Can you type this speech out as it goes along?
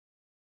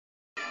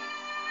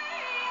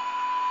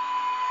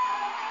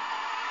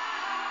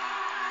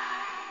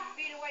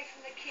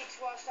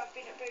whilst I've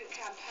been at boot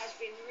camp has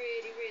been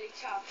really, really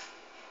tough.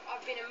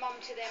 I've been a mum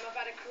to them. I've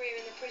had a career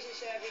in the prison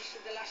service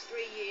for the last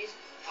 3 years.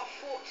 I've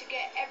fought to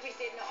get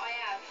everything that I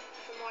have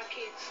for my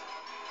kids.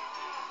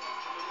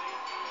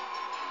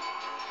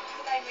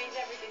 Today means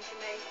everything to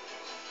me.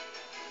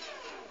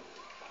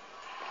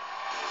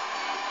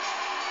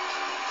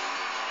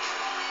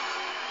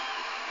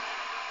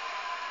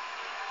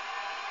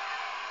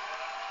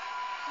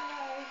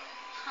 Hello.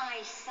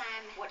 Hi,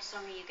 Sam. What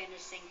song are you going to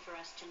sing for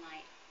us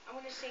tonight? I'm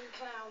going to sing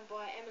Clown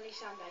by Emeli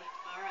Sande.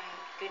 All right.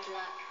 Good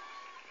luck.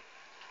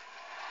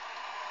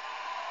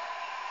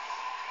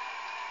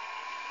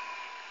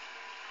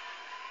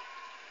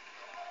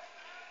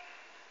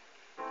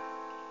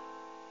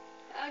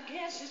 I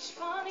guess it's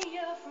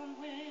funnier from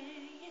where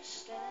you're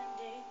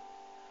standing,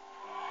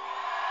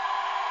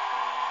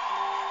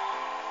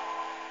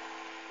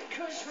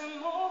 because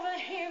from over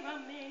here I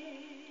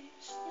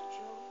miss the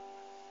joke.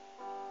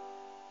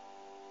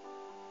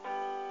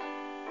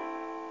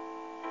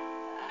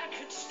 I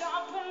could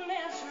stop and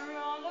answer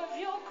all of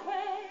your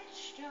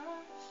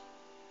questions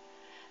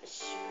as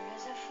soon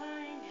as I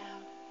find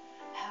out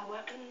how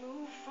I can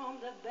move from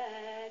the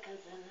back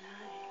of the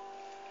line.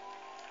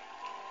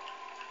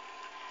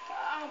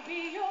 I'll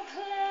be your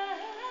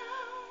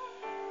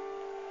clown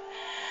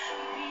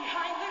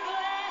behind the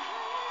glass.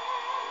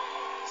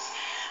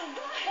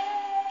 Go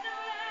ahead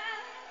and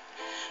laugh,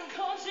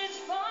 'cause it's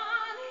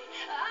funny.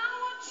 I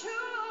would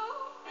too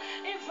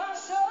if I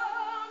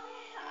saw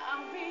me.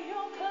 I'll be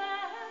your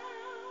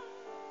clown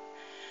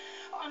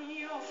on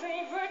your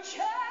favorite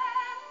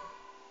channel.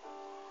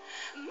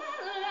 My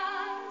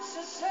life's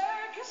a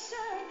circus,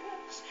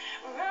 circus,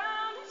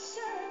 round in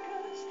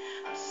circus.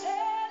 I'm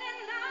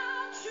setting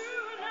out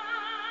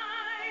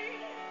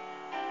tonight.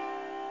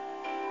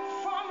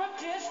 From a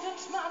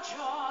distance, my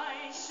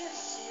choice is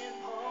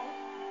simple.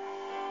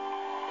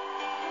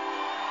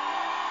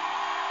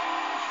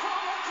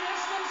 From a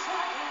distance,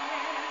 I can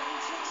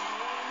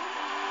entertain.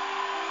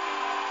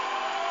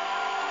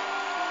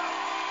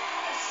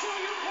 So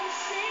you can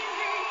see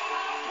me,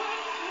 I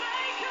put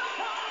makeup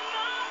on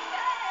my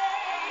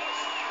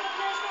face, but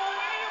there's no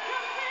way you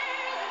can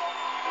feel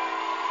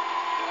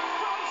it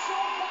from so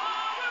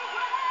far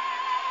away.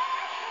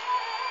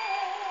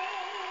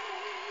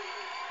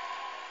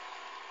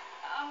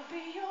 I'll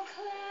be your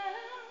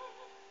clown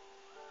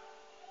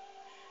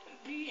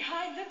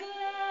behind the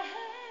glass.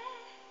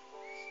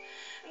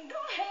 Go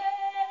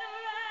ahead and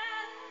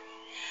laugh,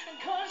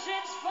 'cause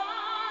it's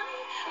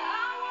funny. I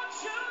want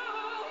to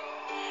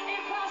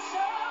if I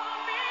saw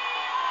me.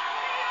 I'll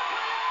be your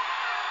clown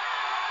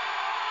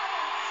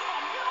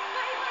on your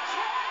favorite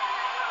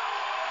channel.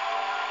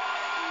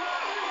 My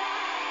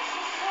life's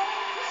a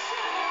circus,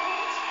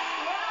 circus,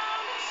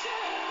 round in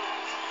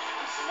circles.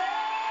 I'm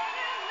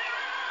setting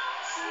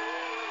out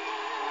tonight.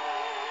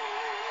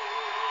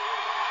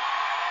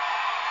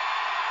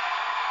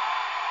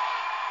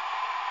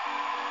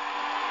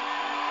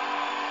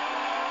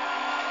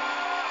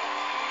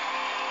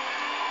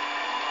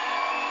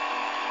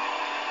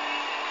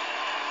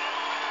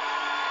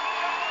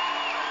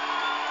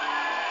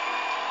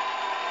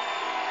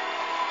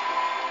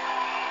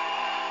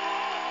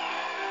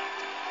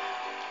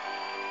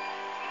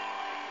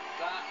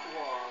 That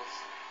was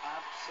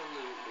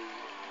absolutely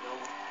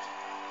note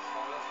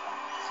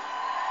perfect.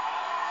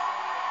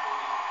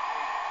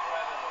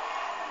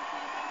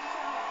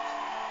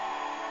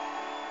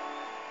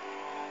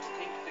 To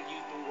think that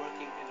you've been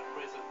working in a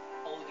prison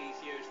all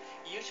these years.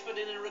 You should have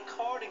been in a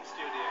recording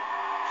studio,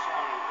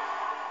 Sharon.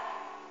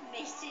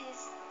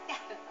 Mrs.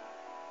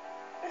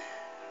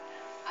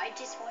 I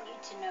just want you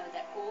to know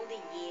that all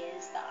the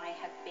years that I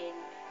have been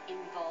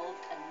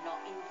involved and not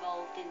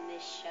involved in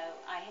this show,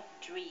 I have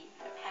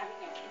dreamed of having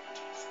a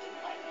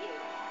contestant like you.